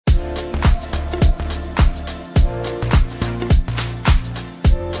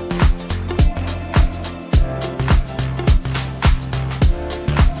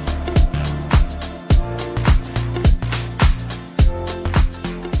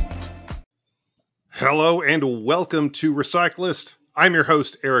Hello and welcome to Recyclist. I'm your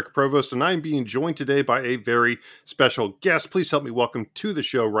host, Eric Provost, and I'm being joined today by a very special guest. Please help me welcome to the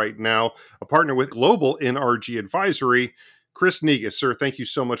show right now, a partner with Global NRG Advisory, Chris Negus. Sir, thank you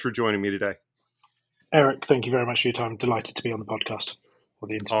so much for joining me today. Eric, thank you very much for your time. Delighted to be on the podcast or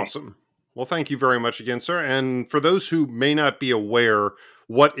the interview. Awesome. Well, thank you very much again, sir. And for those who may not be aware,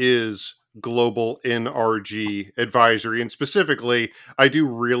 what is Global NRG Advisory? And specifically, I do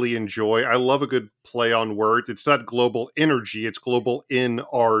really I love a good play on words. It's not Global Energy, it's Global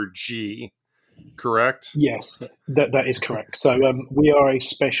NRG, correct? Yes, that is correct. So we are a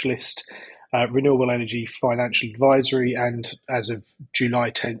specialist renewable energy financial advisory and, as of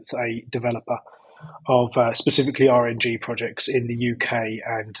July 10th, a developer of specifically RNG projects in the UK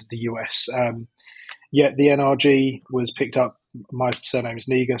and the US. The NRG was picked up. My surname is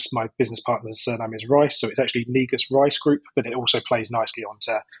Negus. My business partner's surname is Rice. So it's actually Negus Rice Group, but it also plays nicely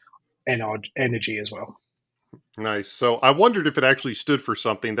onto Energy as well. Nice. So I wondered if it actually stood for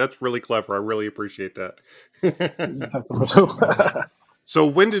something. That's really clever. I really appreciate that. So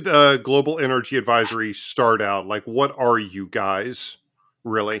when did Global Energy Advisory start out? Like, what are you guys,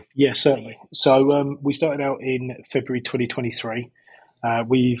 really? Yeah, certainly. So we started out in February 2023.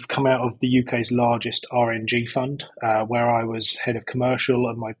 We've come out of the UK's largest RNG fund, where I was head of commercial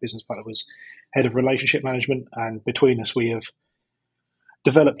and my business partner was head of relationship management. And between us, we have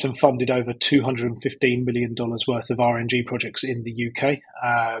developed and funded over $215 million worth of RNG projects in the UK.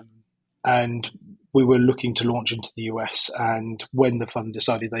 And we were looking to launch into the US. And when the fund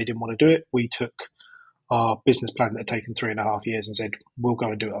decided they didn't want to do it, we took our business plan that had taken 3.5 years and said, we'll go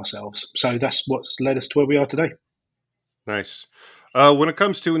and do it ourselves. So that's what's led us to where we are today. Nice. When it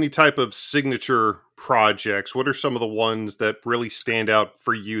comes to any type of signature projects, what are some of the ones that really stand out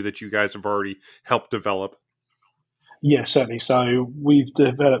for you that you guys have already helped develop? Yeah, certainly. So we've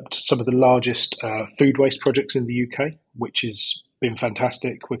developed some of the largest food waste projects in the UK, which has been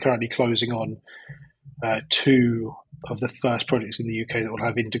fantastic. We're currently closing on two of the first projects in the UK that will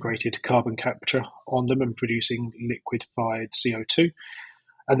have integrated carbon capture on them and producing liquefied CO2.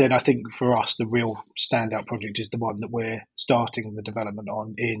 And then I think for us, the real standout project is the one that we're starting the development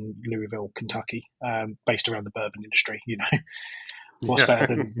on in Louisville, Kentucky, based around the bourbon industry. What's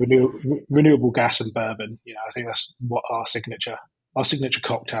better than renewable gas and bourbon? I think that's what our signature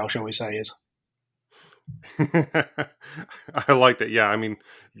cocktail, shall we say, is. I like that. Yeah, I mean,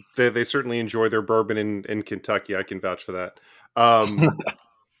 they certainly enjoy their bourbon in Kentucky. I can vouch for that.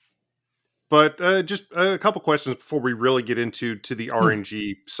 But just a couple questions before we really get into the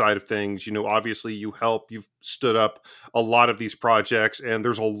RNG side of things. Obviously you've stood up a lot of these projects, and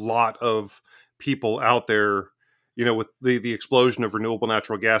there's a lot of people out there, with the explosion of renewable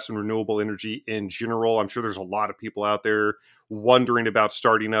natural gas and renewable energy in general. I'm sure there's a lot of people out there wondering about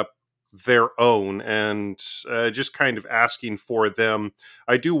starting up their own and just kind of asking for them.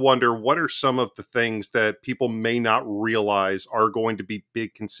 I do wonder, what are some of the things that people may not realize are going to be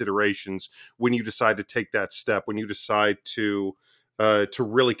big considerations when you decide to take that step, when you decide to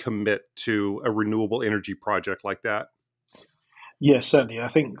really commit to a renewable energy project like that? Yeah, certainly. I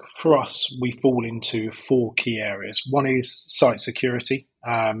think for us, we fall into four key areas. One is site security.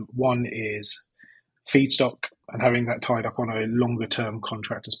 One is feedstock and having that tied up on a longer term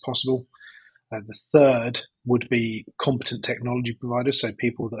contract as possible. The third would be competent technology providers, so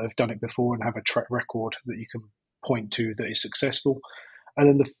people that have done it before and have a track record that you can point to that is successful. And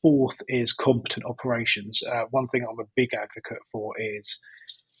then the fourth is competent operations. One thing I'm a big advocate for is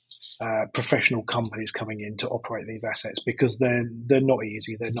professional companies coming in to operate these assets, because they're not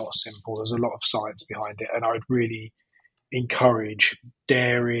easy, they're not simple. There's a lot of science behind it, and I would really encourage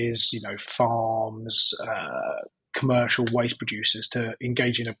dairies, farms, commercial waste producers to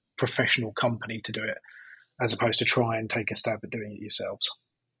engage in a professional company to do it, as opposed to try and take a stab at doing it yourselves.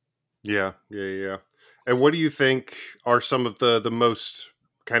 Yeah. And what do you think are some of the most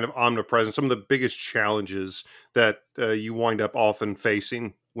kind of omnipresent, some of the biggest challenges that you wind up often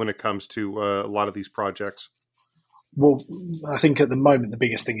facing when it comes to a lot of these projects? Well, I think at the moment the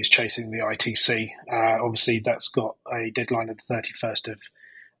biggest thing is chasing the ITC. Obviously, that's got a deadline of the 31st of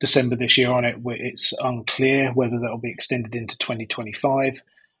December this year on it. It's unclear whether that will be extended into 2025.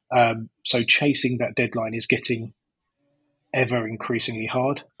 So chasing that deadline is getting ever increasingly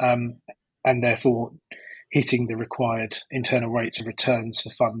hard, and therefore hitting the required internal rates of returns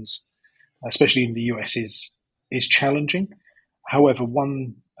for funds, especially in the US, is challenging. However,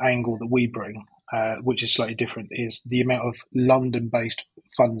 one angle that we bring, which is slightly different, is the amount of London-based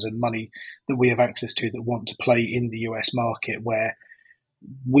funds and money that we have access to that want to play in the US market, where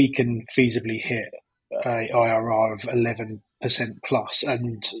we can feasibly hit a IRR of 11 plus,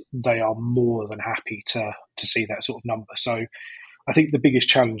 and they are more than happy to see that sort of number. So I think the biggest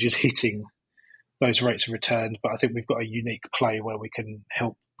challenge is hitting those rates of return, but I think we've got a unique play where we can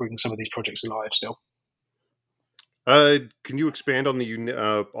help bring some of these projects alive still. Can you expand on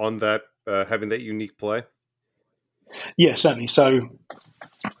on that having that unique play? Yeah, certainly. So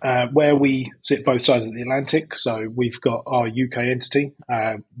where we sit both sides of the Atlantic, so we've got our UK entity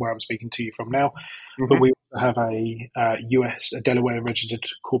where I'm speaking to you from now, but Hmm. we also have a US, a Delaware registered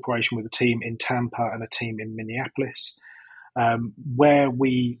corporation with a team in Tampa and a team in Minneapolis. Where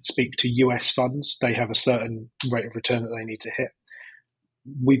we speak to US funds, they have a certain rate of return that they need to hit.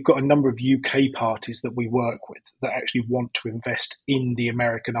 We've got a number of UK parties that we work with that actually want to invest in the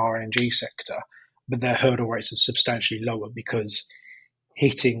American RNG sector, but their hurdle rates are substantially lower because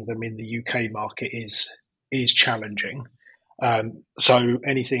hitting them in the UK market is challenging. So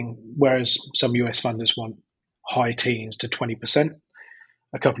anything, whereas some US funders want high teens to 20%,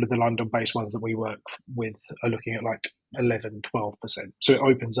 a couple of the London-based ones that we work with are looking at like 11, 12%. So it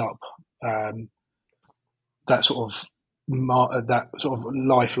opens up that sort of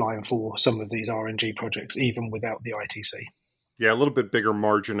lifeline for some of these RNG projects, even without the ITC. Yeah, a little bit bigger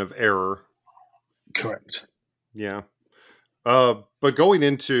margin of error. Correct. Yeah. But going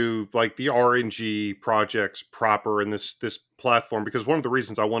into like the RNG projects proper and this platform, because one of the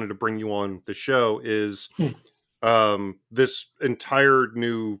reasons I wanted to bring you on the show is Hmm. this entire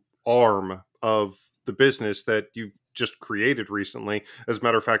new arm of the business that you just created recently. As a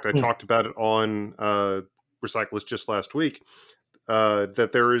matter of fact, I Hmm. talked about it on Recyclist just last week. That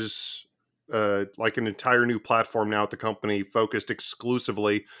there is like an entire new platform now at the company focused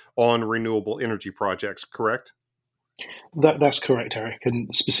exclusively on renewable energy projects. Correct? That's correct, Eric,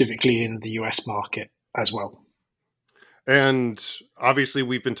 and specifically in the US market as well. And obviously,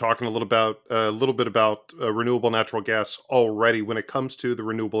 we've been talking a little bit about renewable natural gas already. When it comes to the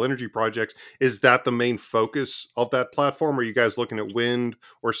renewable energy projects, is that the main focus of that platform? Are you guys looking at wind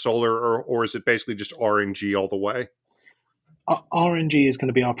or solar, or is it basically just RNG all the way? RNG is going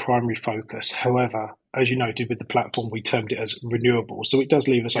to be our primary focus. However, as you noted with the platform, we termed it as renewable. So it does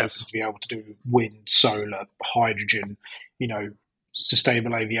leave us open Yes. to be able to do wind, solar, hydrogen,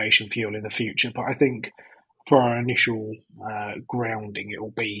 sustainable aviation fuel in the future. But I think for our initial grounding, it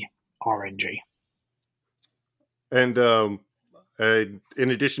will be RNG. And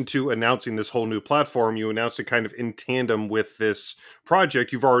in addition to announcing this whole new platform, you announced it kind of in tandem with this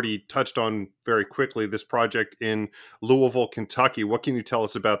project you've already touched on very quickly, this project in Louisville, Kentucky. What can you tell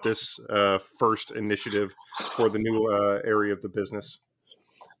us about this first initiative for the new area of the business?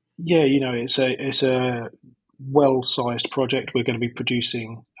 Yeah, it's a well-sized project. We're going to be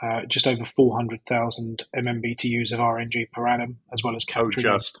producing just over 400,000 MMBTUs of RNG per annum, as well as Oh, capturing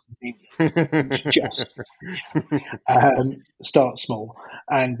over just. 17 just start small,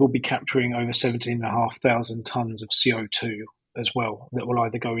 and we'll be capturing over 17,500 tons of CO2 as well that will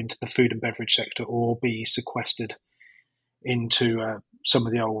either go into the food and beverage sector or be sequestered into some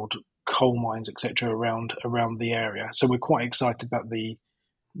of the old coal mines, etc., around the area. So we're quite excited about the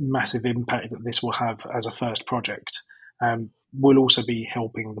massive impact that this will have as a first project. We'll also be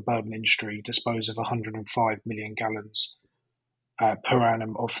helping the bourbon industry dispose of 105 million gallons per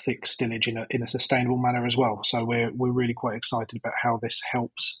annum of thick stillage in a sustainable manner as well. So we're really quite excited about how this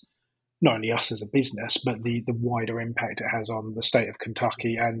helps not only us as a business, but the wider impact it has on the state of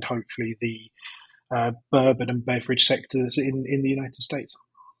Kentucky and hopefully the bourbon and beverage sectors in the United States.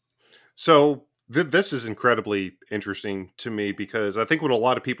 So this is incredibly interesting to me because I think when a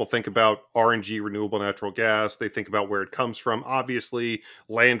lot of people think about RNG, renewable natural gas, they think about where it comes from. Obviously,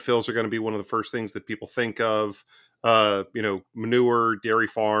 landfills are going to be one of the first things that people think of. Manure, dairy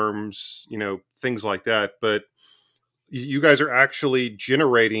farms, things like that. But you guys are actually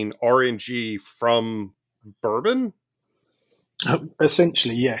generating RNG from bourbon?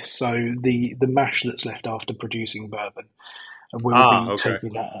 Essentially, yes. So the mash that's left after producing bourbon, we will Ah, be okay.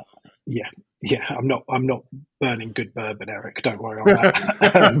 taking that. Yeah, yeah. I'm not burning good bourbon, Eric. Don't worry on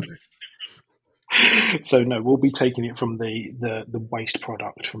that. So no, we'll be taking it from the waste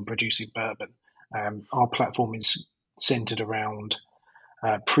product from producing bourbon. Our platform is centered around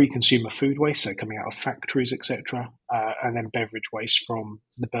pre-consumer food waste, so coming out of factories, etc., and then beverage waste from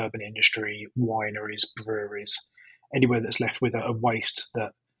the bourbon industry, wineries, breweries, anywhere that's left with a waste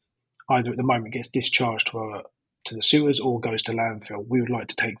that either at the moment gets discharged to the sewers or goes to landfill. We would like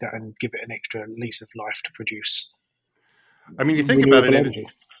to take that and give it an extra lease of life to produce I mean, you think about it, renewable and energy.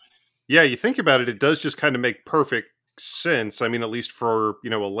 yeah, you think about it, it does just kind of make perfect sense. I mean, at least for, a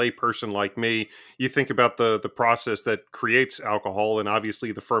layperson like me, you think about the process that creates alcohol and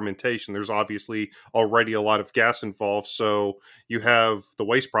obviously the fermentation. There's obviously already a lot of gas involved. So you have the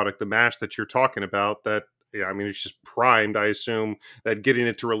waste product, the mash that you're talking about that, yeah, I mean, it's just primed. I assume that getting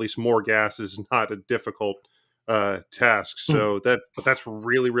it to release more gas is not a difficult task. Mm. But that's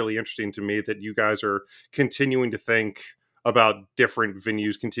really, really interesting to me that you guys are continuing to think about different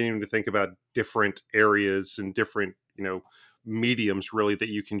venues, continuing to think about different areas and different, mediums really that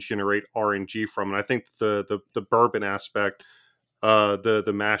you can generate RNG from. And I think the bourbon aspect,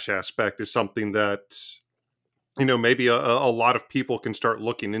 the mash aspect is something that, maybe a lot of people can start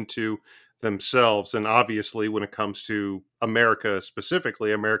looking into themselves. And obviously, when it comes to America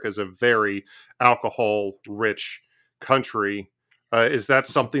specifically, America is a very alcohol rich country. Is that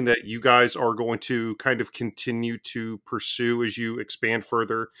something that you guys are going to kind of continue to pursue as you expand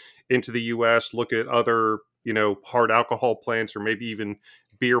further into the US? Look at other, hard alcohol plants or maybe even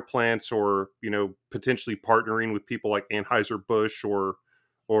beer plants, or, potentially partnering with people like Anheuser-Busch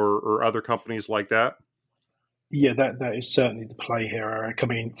or other companies like that? Yeah, that is certainly the play here, Eric. I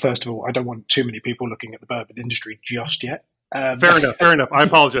mean, first of all, I don't want too many people looking at the bourbon industry just yet. Fair enough. Fair enough. I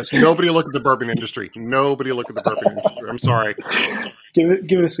apologize. Nobody look at the bourbon industry. Nobody look at the bourbon industry. I'm sorry.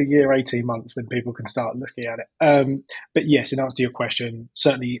 give us a year, 18 months, then people can start looking at it. But yes, in answer to your question,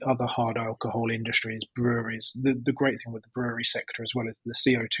 certainly other hard alcohol industries, breweries, the great thing with the brewery sector, as well as the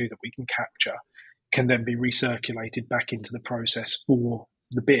CO2 that we can capture, can then be recirculated back into the process for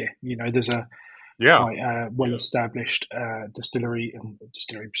the beer. There's a Yeah. quite well-established brewery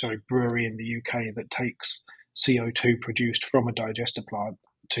in the UK that takes CO2 produced from a digester plant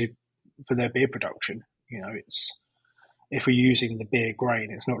to for their beer production. It's if we're using the beer grain,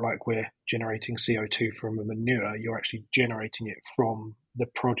 it's not like we're generating CO2 from a manure. You're actually generating it from the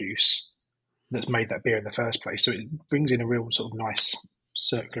produce that's made that beer in the first place. So it brings in a real sort of nice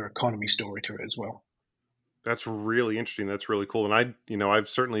circular economy story to it as well. That's really interesting. That's really cool. And I've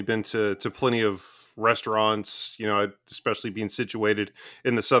certainly been to plenty of restaurants, especially being situated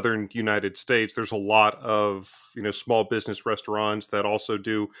in the southern United States. There's a lot of, small business restaurants that also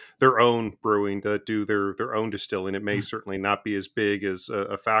do their own brewing, that do their own distilling. It may certainly not be as big as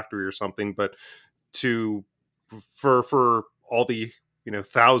a factory or something, but to for all the,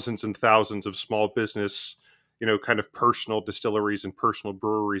 thousands and thousands of small business, kind of personal distilleries and personal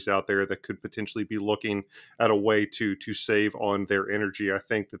breweries out there that could potentially be looking at a way to save on their energy. I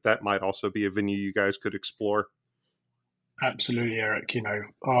think that might also be a venue you guys could explore. Absolutely, Eric.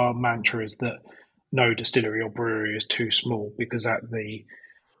 Our mantra is that no distillery or brewery is too small, because at the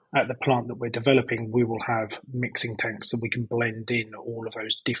plant that we're developing, we will have mixing tanks that we can blend in all of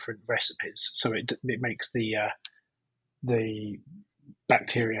those different recipes. So it makes the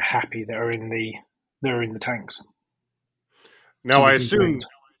bacteria happy that are in the tanks. So Now, we can blend.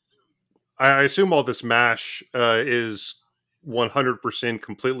 I assume all this mash is 100%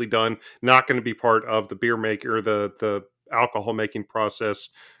 completely done, not going to be part of the beer maker or the alcohol making process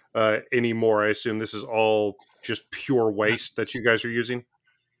anymore. I assume this is all just pure waste that you guys are using.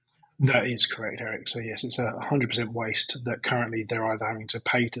 That is correct, Eric. So yes, it's 100% waste that currently they're either having to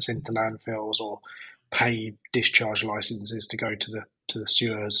pay to send to landfills or pay discharge licenses to go to the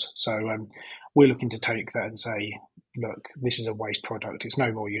sewers. So we're looking to take that and say, look, this is a waste product. It's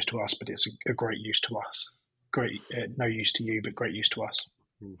no more use to us, but it's a great use to us. Great, no use to you, but great use to us.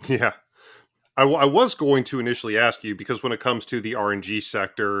 Yeah. I was going to initially ask you, because when it comes to the RNG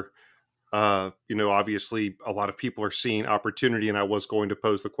sector, obviously a lot of people are seeing opportunity, and I was going to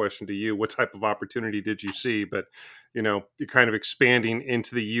pose the question to you, what type of opportunity did you see? But, you're kind of expanding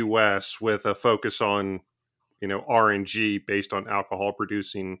into the US with a focus on, RNG based on alcohol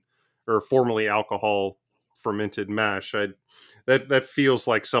producing or formerly alcohol fermented mash. That feels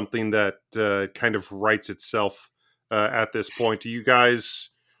like something that kind of writes itself at this point. Do you guys?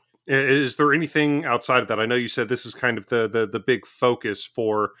 Is there anything outside of that? I know you said this is kind of the big focus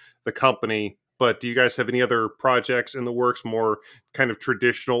for the company, but do you guys have any other projects in the works, more kind of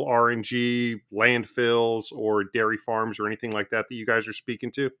traditional RNG, landfills or dairy farms or anything like that you guys are speaking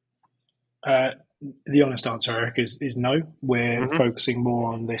to? Uh, the honest answer, Eric, is no. We're Hmm. focusing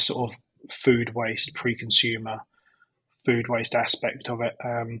more on this sort of food waste, pre-consumer food waste aspect of it.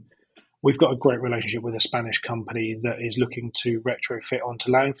 We've got a great relationship with a Spanish company that is looking to retrofit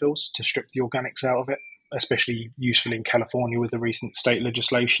onto landfills to strip the organics out of it, especially useful in California with the recent state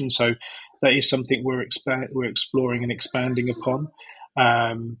legislation. So that is something we're exploring and expanding upon.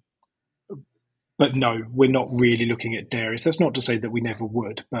 Um, but no, we're not really looking at dairies. That's not to say that we never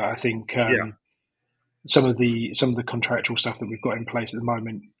would, but I think Yeah. some of the contractual stuff that we've got in place at the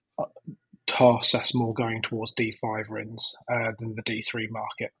moment past, that's more going towards D5 RINs than the D3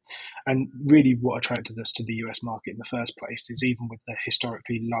 market. And really, what attracted us to the US market in the first place is even with the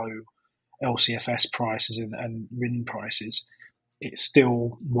historically low LCFS prices and RIN prices, it's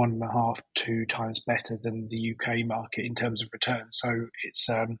still 1.5, 2 times better than the UK market in terms of returns. So it's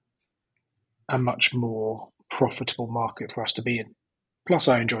a much more profitable market for us to be in. Plus,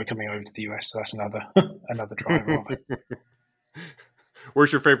 I enjoy coming over to the US, so that's another another driver of it.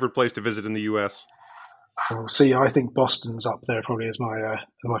 Where's your favorite place to visit in the US? Oh, see, I think Boston's up there probably as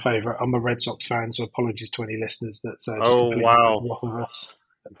my favourite. I'm a Red Sox fan, so apologies to any listeners that's just Oh, completely wow. written off of us.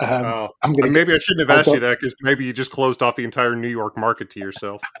 Oh, I'm gonna get. maybe I shouldn't have I've asked you got. that because maybe you just closed off the entire New York market to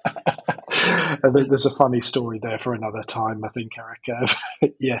yourself. There's a funny story there for another time, I think,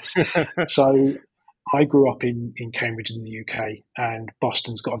 Eric. Yes. So I grew up in Cambridge in the UK, and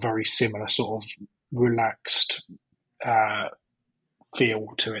Boston's got a very similar sort of relaxed uh, feel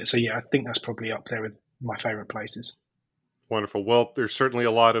to it. So yeah, I think that's probably up there with my favourite places. Wonderful. Well, there's certainly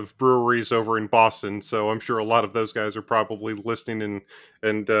a lot of breweries over in Boston, so I'm sure a lot of those guys are probably listening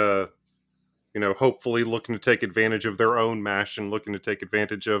and hopefully looking to take advantage of their own mash and looking to take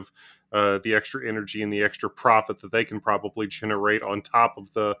advantage of the extra energy and the extra profit that they can probably generate on top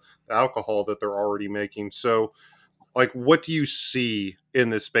of the alcohol that they're already making. So, like, what do you see in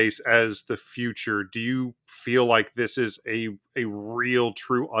this space as the future? Do you feel like this is a real,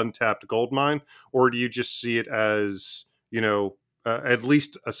 true, untapped gold mine, or do you just see it as at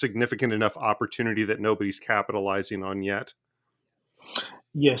least a significant enough opportunity that nobody's capitalizing on yet?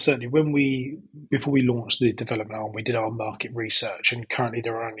 Yeah, certainly. Before we launched the development arm, we did our market research, and currently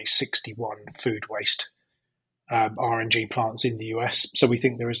there are only 61 food waste RNG plants in the US. So we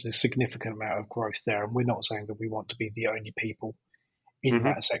think there is a significant amount of growth there, and we're not saying that we want to be the only people in Hmm.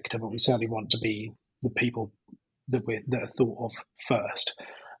 that sector, but we certainly want to be the people that are thought of first.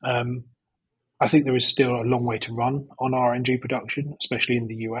 Um, I think there is still a long way to run on RNG production, especially in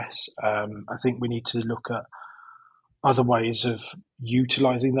the US. I think we need to look at other ways of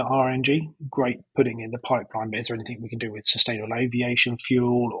utilizing the RNG. Great putting in the pipeline, but is there anything we can do with sustainable aviation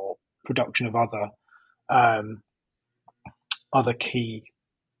fuel or production of um, other key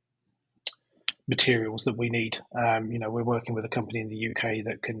materials that we need? We're working with a company in the UK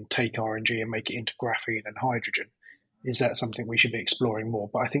that can take RNG and make it into graphene and hydrogen. Is that something we should be exploring more?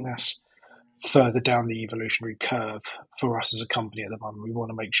 But I think that's further down the evolutionary curve for us as a company at the moment. We want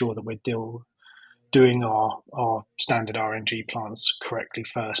to make sure that we're doing our standard RNG plants correctly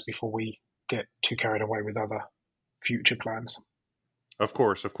first before we get too carried away with other future plans. Of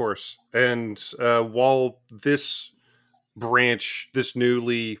course, of course. And while this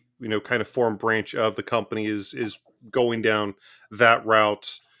newly, kind of formed branch of the company is going down that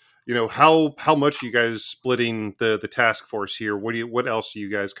route, how much are you guys splitting the task force here? What else are you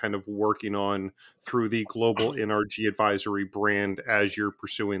guys kind of working on through the Global NRG Advisory brand as you're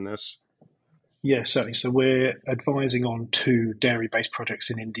pursuing this? Yeah, certainly. So we're advising on two dairy-based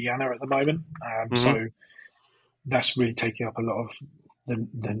projects in Indiana at the moment. Hmm. So that's really taking up a lot of the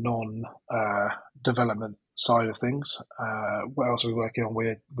non development side of things. What else are we working on?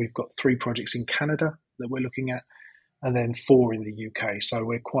 We've got three projects in Canada that we're looking at, and then four in the UK. So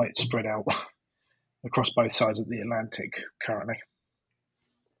we're quite spread out across both sides of the Atlantic currently.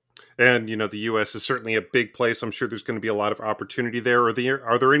 And the U.S. is certainly a big place. I'm sure there's going to be a lot of opportunity there. Are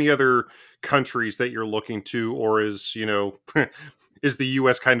there any other countries that you're looking to, or is is the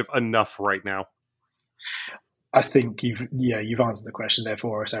U.S. kind of enough right now? I think you've answered the question there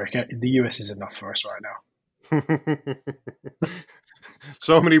for us, Eric. The US is enough for us right now.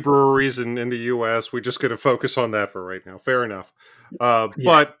 So many breweries in the U.S. We're just going to focus on that for right now. Fair enough. Yeah,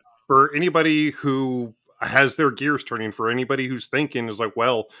 But for anybody who has their gears turning, for anybody who's thinking is like,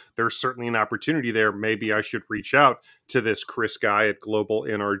 well, there's certainly an opportunity there. Maybe I should reach out to this Chris guy at Global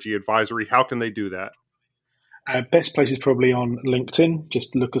NRG Advisory. How can they do that? best place is probably on LinkedIn.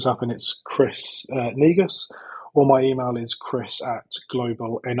 Just look us up, and it's Chris Negus. Or my email is chris at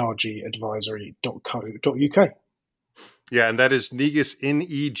globalnrgadvisory.co.uk. Yeah, and that is Negus,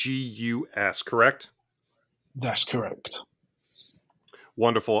 Negus, correct? That's correct.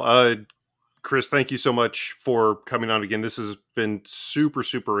 Wonderful. Chris, thank you so much for coming on again. This has been super,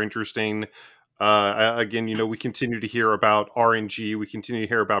 super interesting. Again, we continue to hear about RNG. We continue to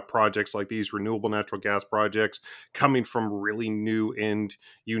hear about projects like these renewable natural gas projects coming from really new and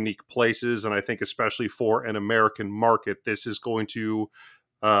unique places. And I think, especially for an American market, this is going to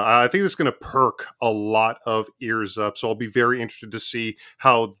I think it's going to perk a lot of ears up. So I'll be very interested to see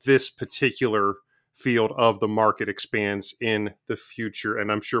how this particular field of the market expands in the future.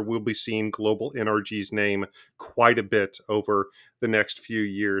 And I'm sure we'll be seeing Global NRG's name quite a bit over the next few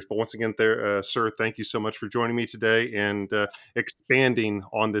years. But once again, sir, thank you so much for joining me today and expanding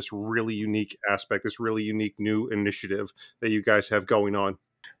on this really unique aspect, this really unique new initiative that you guys have going on.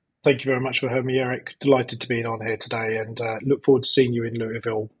 Thank you very much for having me, Eric. Delighted to be on here today, and look forward to seeing you in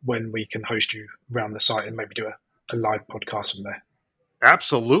Louisville when we can host you around the site and maybe do a live podcast from there.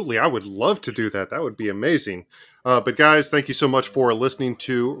 Absolutely. I would love to do that. That would be amazing. But guys, thank you so much for listening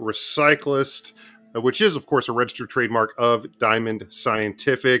to Recyclist, which is, of course, a registered trademark of Diamond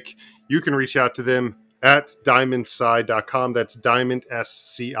Scientific. You can reach out to them at diamondsci.com. That's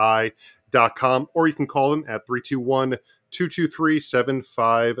diamondsci.com. Or you can call them at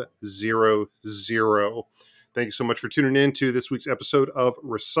 321-223-7500. Thank you so much for tuning in to this week's episode of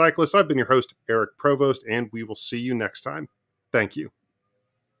Recyclist. I've been your host, Eric Provost, and we will see you next time. Thank you.